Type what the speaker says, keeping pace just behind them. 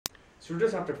So we're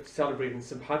just after celebrating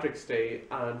St Patrick's Day,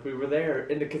 and we were there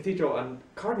in the cathedral, and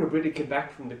Cardinal Brady came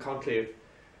back from the conclave.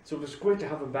 So it was great to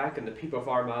have him back, and the people of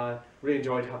Armagh really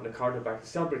enjoyed having the Cardinal back to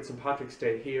celebrate St Patrick's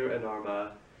Day here in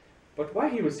Armagh. But while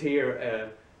he was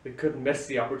here, we couldn't miss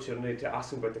the opportunity to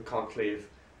ask him about the conclave,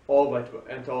 all what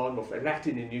went on with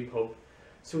electing a new Pope.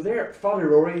 So there, Father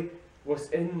Rory was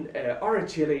in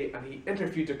Chile, and he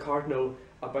interviewed the Cardinal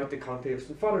about the conclave.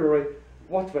 So Father Rory,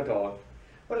 what went on?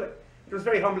 Well, it was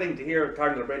very humbling to hear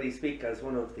Cardinal Brady speak as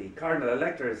one of the cardinal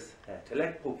electors to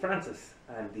elect Pope Francis,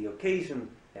 and the occasion,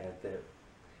 the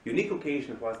unique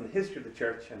occasion it was in the history of the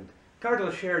Church. And Cardinal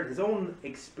shared his own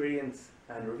experience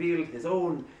and revealed his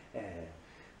own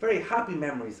very happy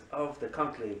memories of the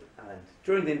conclave, and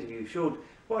during the interview showed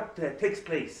what takes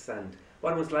place and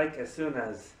what it was like as soon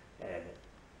as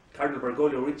Cardinal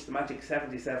Bergoglio reached the magic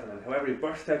 77, and however he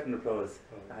burst out in applause.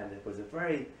 And it was a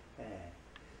very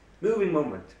moving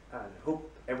moment, and I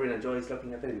hope everyone enjoys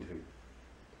looking at that interview.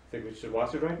 Think we should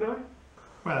watch it right now?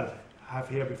 Well, I have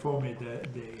here before me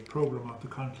the programme of the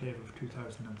conclave of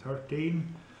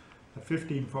 2013. At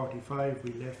 1545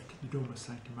 we left the Domus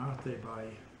Sancti Marthae by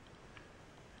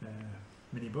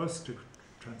minibus to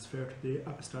transfer to the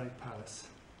Apostolic Palace.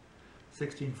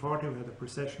 1640 we had a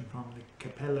procession from the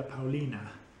Cappella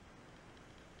Paulina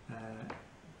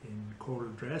in choral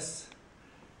dress,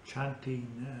 chanting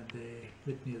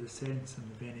the Litany of the Saints and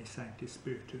the Bene Sancti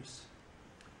Spiritus.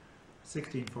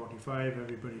 1645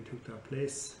 everybody took their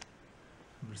place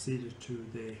and proceeded to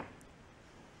the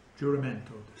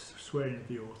juramento, the swearing of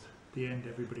the oath. At the end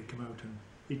everybody came out, and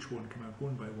each one came out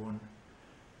one by one,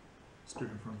 stood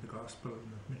in front of the Gospel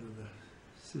in the middle of the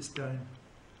Sistine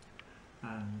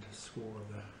and swore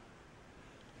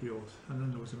the oath. And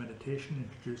then there was a meditation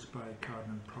introduced by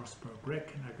Cardinal Prosper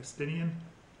Grech, an Augustinian,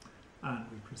 and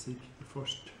we proceeded to the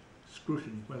first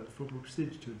scrutiny. Well, we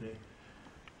proceeded to the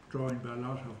drawing by a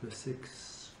lot of the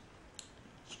 6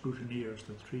 scrutineers,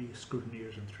 the 3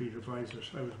 scrutineers and 3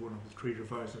 revisers. I was one of the 3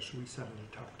 revisers, so we sat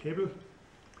at the top table.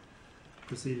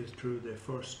 Proceeded through the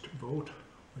first vote,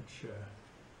 which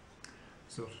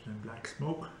resulted in black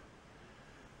smoke.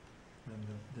 And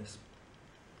the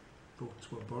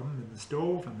votes were burned in the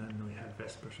stove, and then we had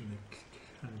Vespers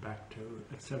and back to,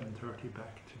 at 7:30,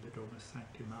 back to the Domus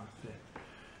Sancti Marthae.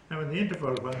 Now in the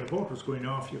interval when the vote was going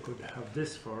off, you could have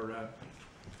this for,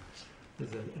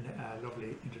 there's a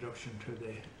lovely introduction to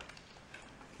the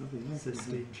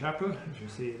Sistine Chapel, as you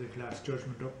see the glass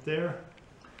judgment up there.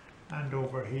 And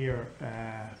over here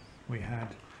we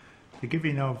had the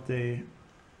giving of the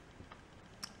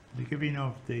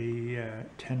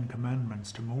 10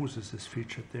 Commandments to Moses is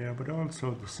featured there, but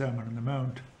also the Sermon on the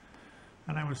Mount.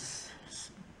 And I was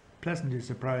pleasantly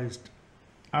surprised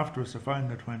afterwards to find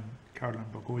that when Cardinal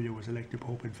Bergoglio was elected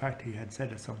Pope, in fact he had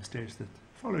said at some stage that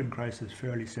following Christ is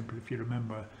fairly simple if you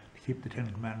remember to keep the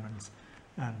 10 Commandments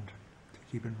and to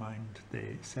keep in mind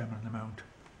the Sermon on the Mount.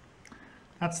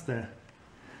 That's the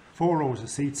 4 rows of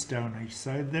seats down each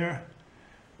side there.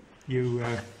 You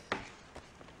a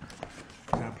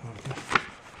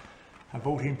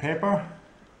voting paper,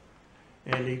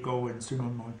 Eligo in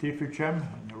Sumum Pontificem,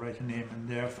 and you write a name in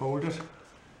there, fold it,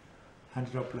 hand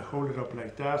it up, hold it up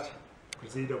like that,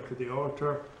 proceed up to the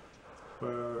altar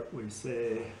where we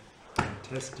say,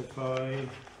 testify,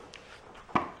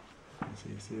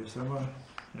 it's here somewhere,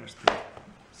 there's the,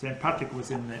 St. Patrick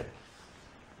was in the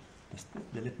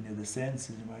Litany of the Saints,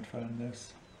 as you might find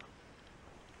this.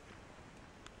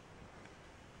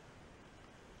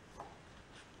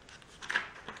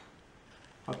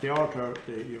 At the altar,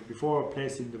 before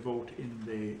placing the vote in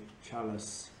the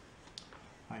chalice,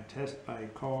 I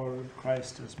call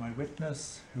Christ as my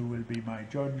witness, who will be my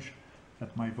judge,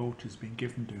 that my vote has been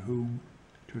given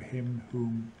to him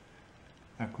whom,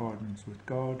 in accordance with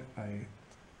God, I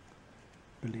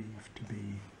believe to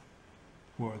be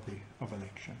worthy of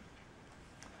election.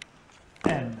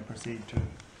 Then I proceed to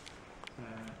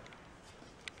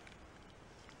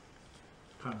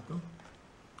count them,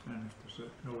 and if there's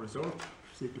no result,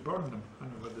 proceed to burn them. I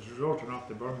don't know whether there's a result or not,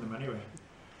 they burn them anyway.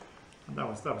 And that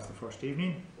was the first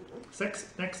evening.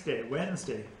 Next day,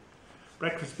 Wednesday,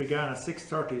 breakfast began at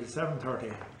 6:30 to 7:30,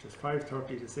 which is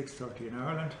 5:30 to 6:30 in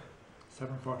Ireland.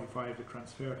 7:45 to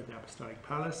transfer to the Apostolic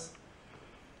Palace.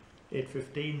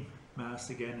 8:15 Mass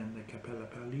again in the Cappella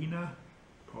Paulina,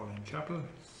 Pauline Chapel,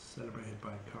 celebrated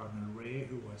by Cardinal Ray,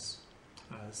 who was,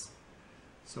 as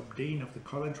Sub-Dean of the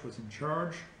College, was in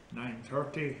charge.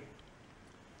 9:30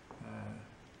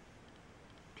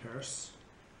 terce,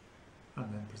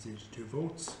 and then proceeded to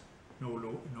votes. No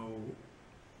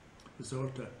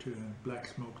result at black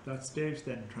smoke at that stage.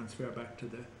 Then transfer back to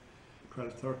the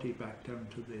 12:30 back down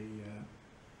to the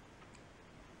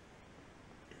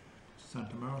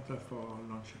Santa Martha for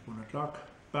lunch at 1 o'clock.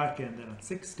 Back in then at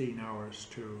 16 hours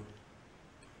to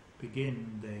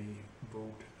begin the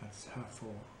vote at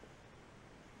 4:30,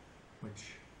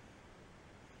 which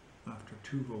after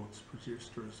 2 votes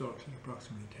produced a result of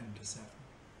approximately 10-7.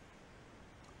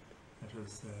 That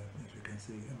was, as you can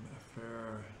see, a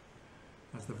fair,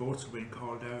 as the votes were being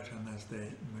called out and as the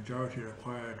majority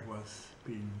required was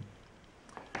being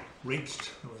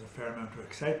reached, there was a fair amount of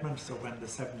excitement. So when the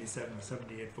 77 or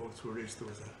 78 votes were reached, there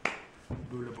was a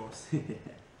boulabus.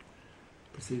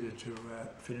 Proceeded to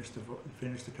finish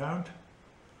the count,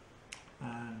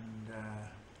 and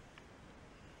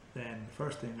then the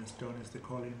first thing that's done is to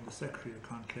call in the secretary of the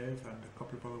conclave and a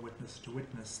couple of other witnesses to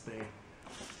witness the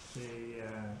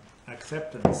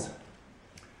acceptance.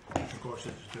 Of course,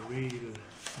 it's the real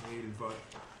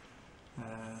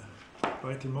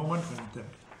vital moment when the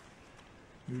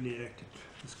newly elected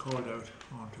is called out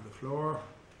onto the floor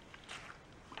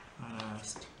and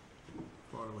asked the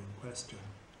following question: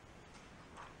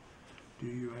 do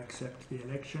you accept the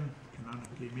election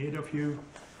canonically made of you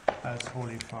as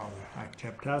Holy Father?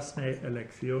 Acceptasne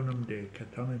electionem de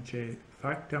canonice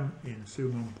factam in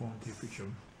summum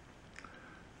pontificum.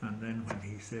 And then when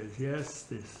he says yes,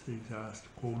 this is asked,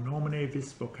 quo nomine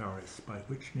vis vocaris, by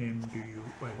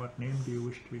what name do you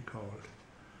wish to be called?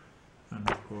 And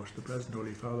of course the present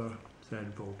Holy Father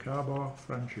said, vocabor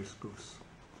Franciscus.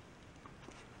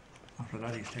 After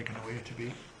that he's taken away to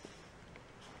be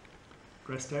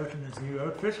dressed out in his new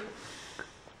outfit,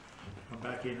 come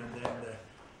back in, and then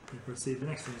we proceed. The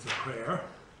next thing is a prayer.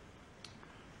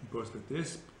 It goes like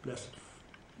this: Blessed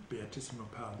Beatissimo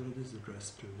Padre, this is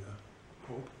addressed to the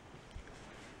Pope.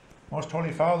 Most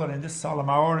Holy Father, in this solemn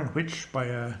hour in which,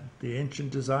 by the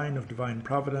ancient design of divine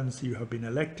providence, you have been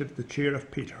elected to the chair of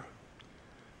Peter,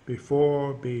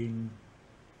 before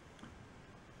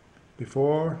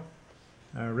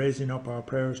raising up our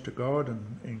prayers to God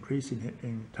and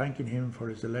in thanking Him for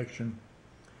His election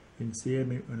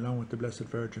insieme, along with the Blessed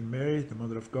Virgin Mary, the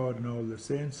Mother of God, and all the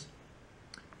saints,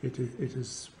 it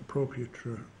is appropriate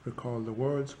to recall the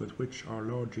words with which our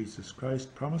Lord Jesus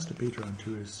Christ promised to Peter and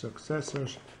to his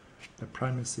successors the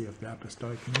primacy of the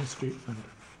apostolic ministry and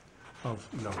of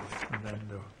love. And then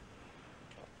the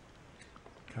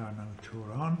Cardinal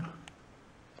Turon,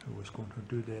 who was going to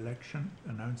do the election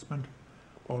announcement,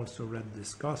 also read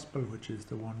this Gospel, which is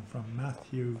the one from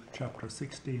Matthew chapter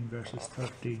 16 verses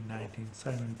 13-19.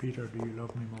 Simon Peter, do you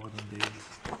love me more than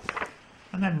these?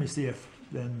 And then we see if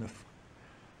then the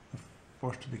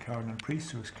first of the Cardinal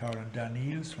priests, who was Cardinal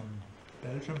Daniels from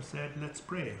Belgium, said, let's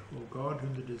pray. O God,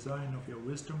 whom the design of your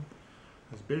wisdom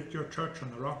has built your church on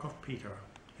the rock of Peter,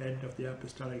 head of the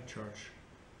Apostolic Church,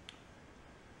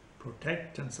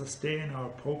 protect and sustain our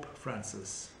Pope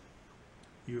Francis.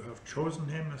 You have chosen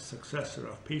him as successor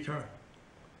of Peter.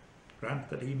 Grant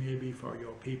that he may be for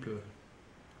your people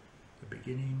the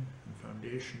beginning and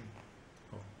foundation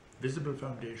of visible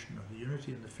foundation of the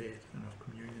unity in the faith and of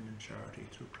communion and charity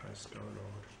through Christ our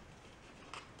Lord.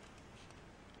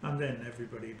 And then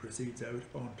everybody proceeds out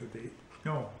onto the...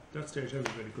 No, that stage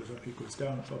everybody goes up, he goes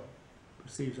down, up,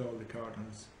 receives all the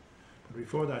cardinals. But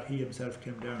before that, he himself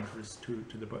came down to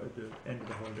the end of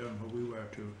the hall down where we were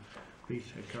to greet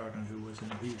a cardinal who was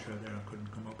in a wheelchair there and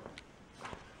couldn't come up.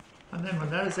 And then when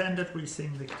that is ended, we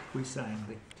sang the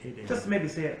Te Deum. Just maybe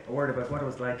say a word about what it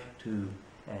was like to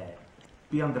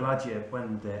be on the loggia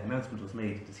when the announcement was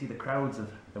made, to see the crowds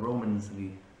of the Romans and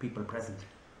the people present.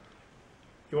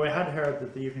 I had heard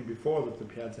that the evening before that the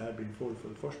piazza had been full for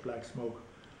the first Black Smoke.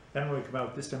 Then when we came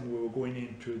out, this time we were going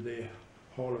into the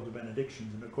Hall of the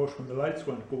Benedictions, and of course when the lights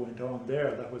went on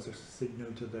there, that was a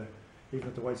signal to the, even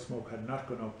if the white smoke had not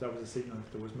gone up, that was a signal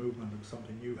that there was movement, there was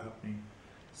something new happening.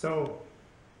 So,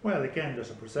 well, again,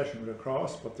 there's a procession with a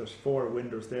cross, but there's 4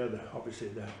 windows there. Obviously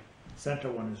the centre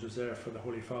one is reserved for the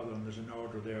Holy Father, and there's an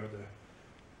order there.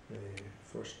 The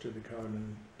first to the cardinal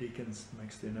deacons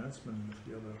makes the announcement, and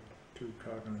the other 2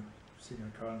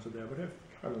 senior cardinals are there, but if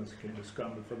cardinals kind of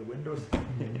scrambled for the windows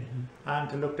and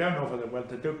to look down over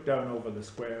the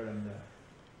square and the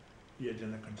Via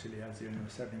della Conciliazione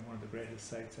was certainly one of the greatest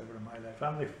sights ever in my life,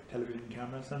 and the television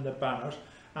cameras and the banners,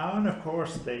 and of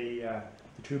course the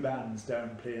 2 bands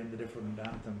down playing the different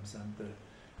anthems, and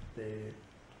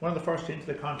one of the first into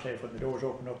the conclave when the doors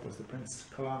opened up was the Prince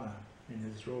Colonna in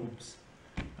his robes.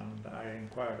 And I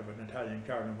inquired of an Italian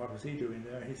cardinal, what was he doing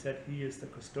there? He said he is the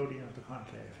custodian of the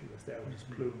conclave. He was there with his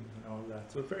plumes and all that.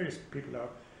 So various people are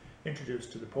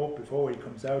introduced to the Pope before he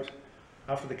comes out.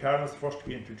 After the cardinals, the first to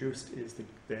be introduced is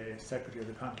the secretary of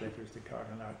the conclave, who is the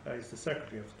cardinal, is the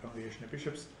secretary of the Congregation of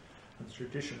Bishops. And the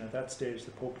tradition at that stage,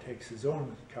 the Pope takes his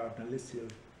own cardinalitial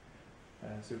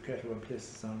Zucchetto and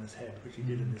places on his head, which he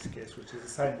did in this case, which is a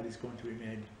sign that he's going to be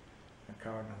made a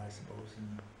cardinal, I suppose,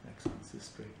 in the next one's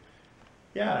history.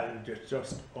 Yeah, it's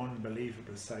just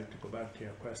unbelievable sight to go back to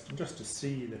your question, just to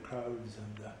see the crowds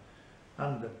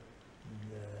and the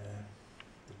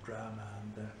drama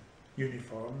and the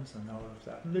uniforms and all of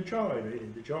that, and the joy, really,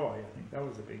 the joy. I think that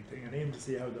was a big thing, and even to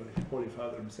see how the Holy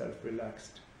Father himself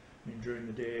relaxed. I mean, during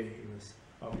the day he was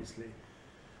obviously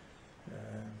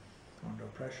under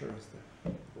pressure as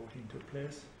the voting took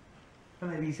place.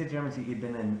 And you said, Jeremy, you'd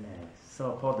been in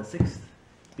Saw Paul VI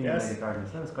being Yes. the cardinal,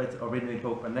 so that was quite originally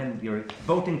Pope, and then you're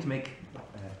voting to make.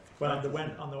 Well, on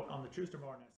the Tuesday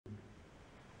morning,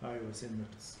 I was in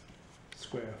the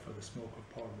square for the smoke of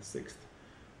Paul VI,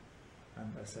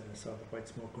 and I said I saw the white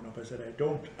smoke going up. I said I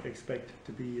don't expect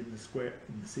to be in the square,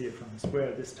 see it from the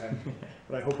square this time,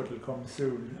 but I hope it will come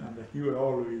soon, and that you will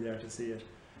all be there to see it.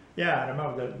 Yeah, I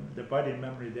remember the abiding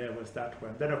memory there was that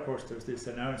one. Then of course there's this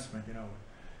announcement, you know,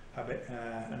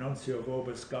 Annuncio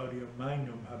vobis gaudium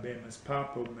magnum habemus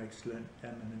papum excellent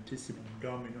eminentissimum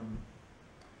dominum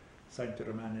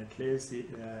sanctorum an ecclesi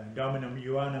dominum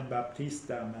Ioannam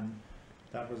Baptistam, and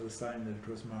that was a sign that it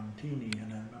was Montini.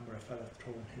 And I remember a fellow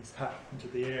throwing his hat into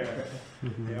the air.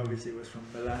 He obviously was from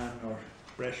Milan or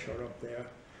Brescia or up there.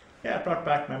 Yeah, it brought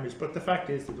back memories, but the fact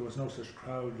is that there was no such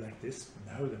crowd like this.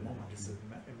 Now the moment is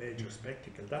a major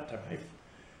spectacle. That time,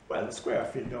 well, the square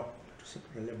filled up. It was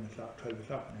about 11 o'clock, 12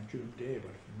 o'clock on a June day,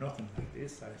 but nothing like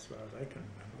this, as far as I can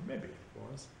remember. Maybe it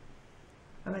was.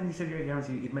 And then you said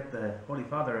you'd met the Holy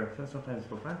Father sometimes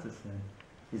Pope Francis.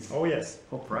 Oh yes.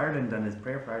 Hope for Ireland and his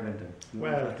prayer for Ireland. And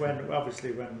well, when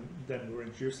then we were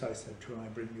introduced, I said to him, I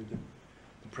bring you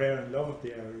the prayer and love of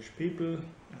the Irish people,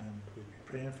 and we'll be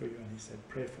praying for you. And he said,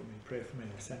 pray for me, pray for me.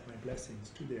 I sent my blessings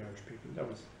to the Irish people. That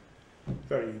was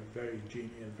very, very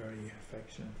genial, very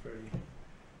affectionate, very,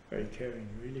 very caring,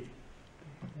 really.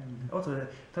 And also, I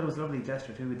thought it was a lovely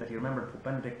gesture too that he remembered Pope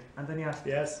Benedict, and then he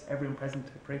asked everyone present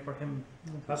to pray for him.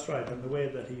 That's right, and the way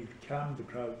that he calmed the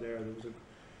crowd there was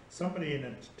somebody in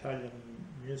an Italian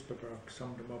newspaper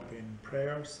summed him up in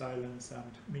prayer, silence,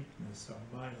 and meekness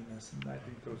or mildness, and I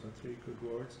think those are three good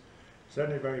words.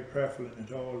 Certainly very prayerful in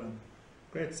it all, and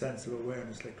great sense of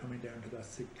awareness, like coming down to that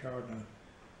sick cardinal,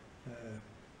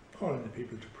 calling the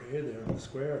people to pray there in the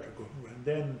square to go, and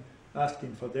then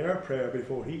asking for their prayer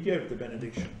before he gave the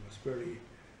benediction was very,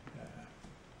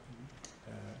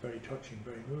 very touching,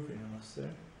 very moving, I must say.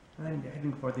 And then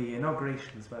heading for the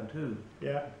inauguration as well too.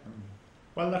 Yeah.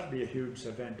 Well, that'll be a huge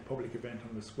event, public event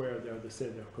on the square there. They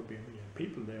said there could be 1 million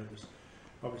people there. There's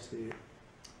obviously,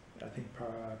 I think,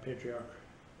 Patriarch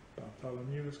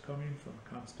Bartholomew is coming from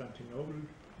Constantinople,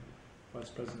 Vice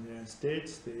President of the United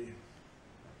States, the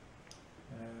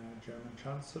German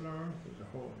Chancellor. There's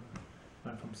a whole.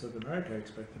 And from South America, I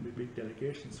expect there'll be big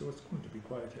delegations, so it's going to be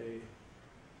quite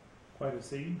a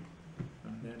scene.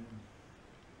 And then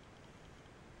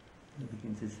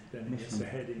he gets to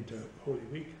head into Holy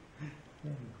Week.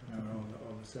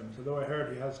 All the sermons. Although I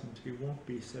heard he won't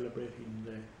be celebrating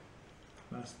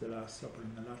the Last Supper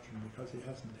in the Lateran because he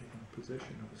hasn't taken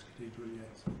possession of his cathedral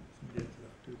yet. So somebody else will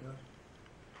have to do that.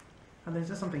 And there's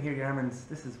just something here, Yarmans.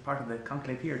 This is part of the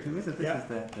conclave here too, is it? This is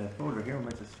the folder here. We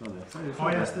might just show that. Oh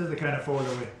yes, this is the kind of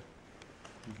folder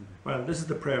well, this is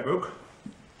the prayer book.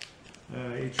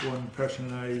 Each one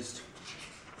personalised.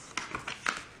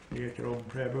 You get your own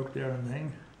prayer book there and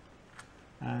thing.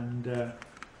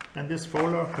 And this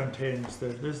folder contains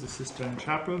this is the Sistine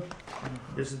Chapel.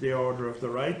 This is the order of the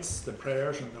rites, the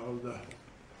prayers, and all the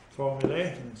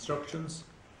formulae and instructions.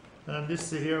 And this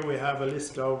here we have a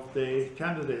list of the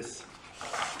candidates.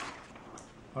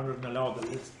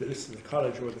 111, the list of the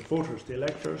college were the voters, the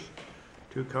electors,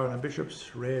 2 cardinal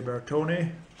bishops, Ray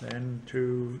Bertone, then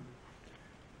 2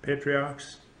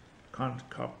 patriarchs,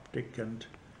 Coptic and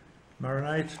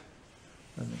Maronite,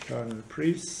 and the cardinal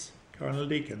priests, cardinal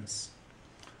deacons.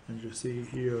 And you see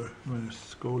here,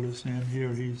 Scola's name here,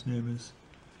 his name is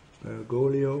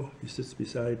Bergoglio. He sat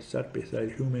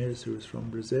beside Humes, who was from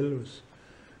Brazil, who was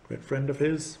a great friend of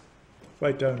his,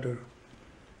 right down to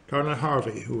Cardinal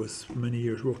Harvey, who was for many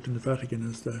years worked in the Vatican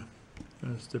as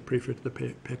the prefect of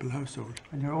the papal household.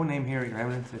 And your own name here, your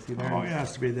eminence, I see there. Oh, it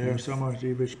has to be there somewhere.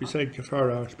 Beside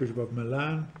Cafaro, Archbishop of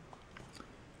Milan.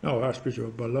 No, Archbishop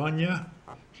of Bologna.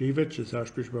 Gievich is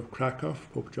Archbishop of Krakow.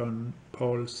 Pope John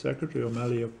Paul's secretary.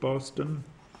 O'Malley of Boston.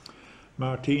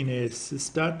 Martinez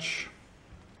Sistach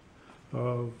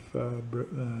of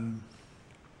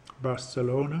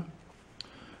Barcelona.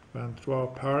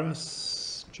 Vantrois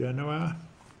Paris, Genoa.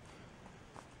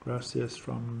 Gracias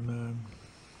from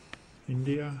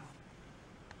India.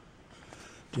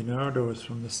 Dinardo is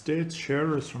from the States.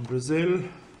 Scherer is from Brazil.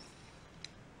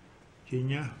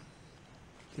 Kenya.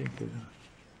 I think that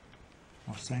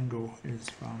Osengo is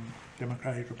from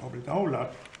Democratic Republic. The whole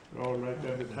lot. They're all right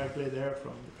down to Tagle there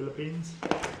from the Philippines.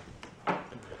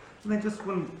 And then just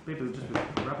one, maybe just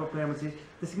to wrap up there,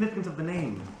 the significance of the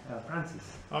name,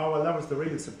 Francis. Oh, well, that was the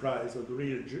real surprise, or the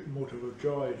real motive of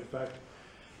joy. The fact,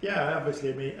 yeah,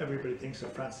 obviously, I mean, everybody thinks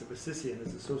of Francis of Assisi and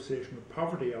his association with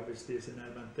poverty, obviously, is an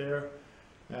element there.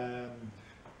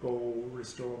 Go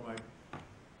restore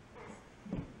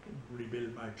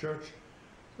rebuild my church.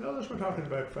 So others were talking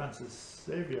about Francis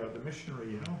Xavier, the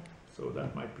missionary, you know, so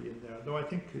that might be in there. Though I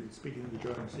think, speaking to the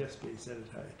journalist yesterday, he said it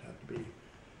had to be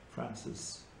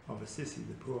Francis of Assisi,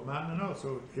 the poor man, and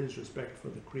also his respect for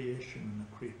the creation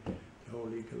and the whole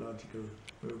ecological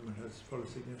movement has full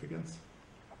significance.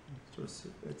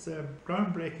 It's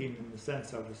groundbreaking in the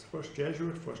sense of it's first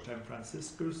Jesuit, first time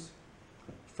Franciscus,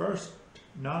 first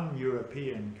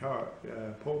non-European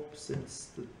Pope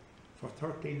for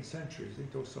 13 centuries. I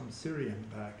think there was some Syrian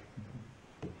back,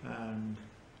 and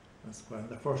that's quite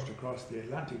the first across the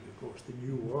Atlantic, of course, the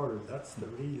New World. That's the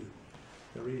real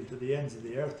to the ends of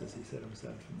the earth, as he said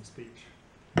himself in the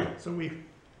speech. So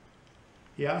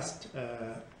he asked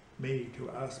me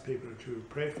to ask people to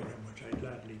pray for him, which I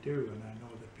gladly do, and I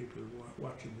know that people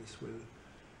watching this will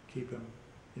keep him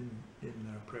in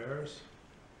their prayers.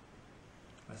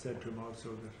 I said to him also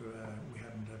that we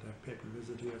hadn't had a papal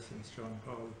visit here since John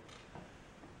Paul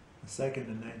II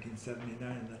in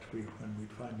 1979, that when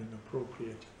we'd find an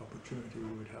appropriate opportunity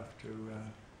we would have to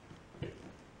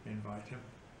invite him,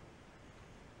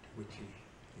 to which he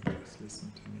just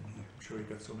listened. I mean, I'm sure he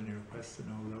got so many requests and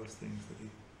all those things that he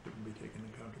couldn't be taking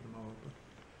account of them all, but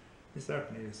it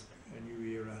certainly is a new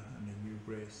era and a new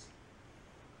grace.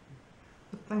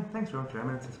 Thanks, Ron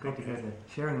Clements. It's great to hear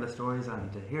sharing the stories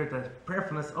and to hear the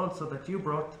prayerfulness also that you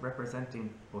brought, representing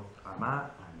both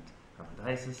Armagh and our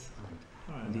diocese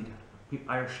and indeed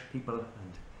Irish people.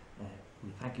 And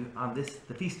we thank you on the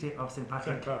feast day of St.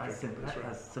 Patrick, as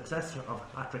successor of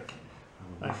Patrick.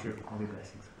 Thank you. All your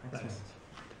blessings. Thanks.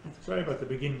 Sorry about the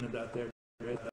beginning of that there.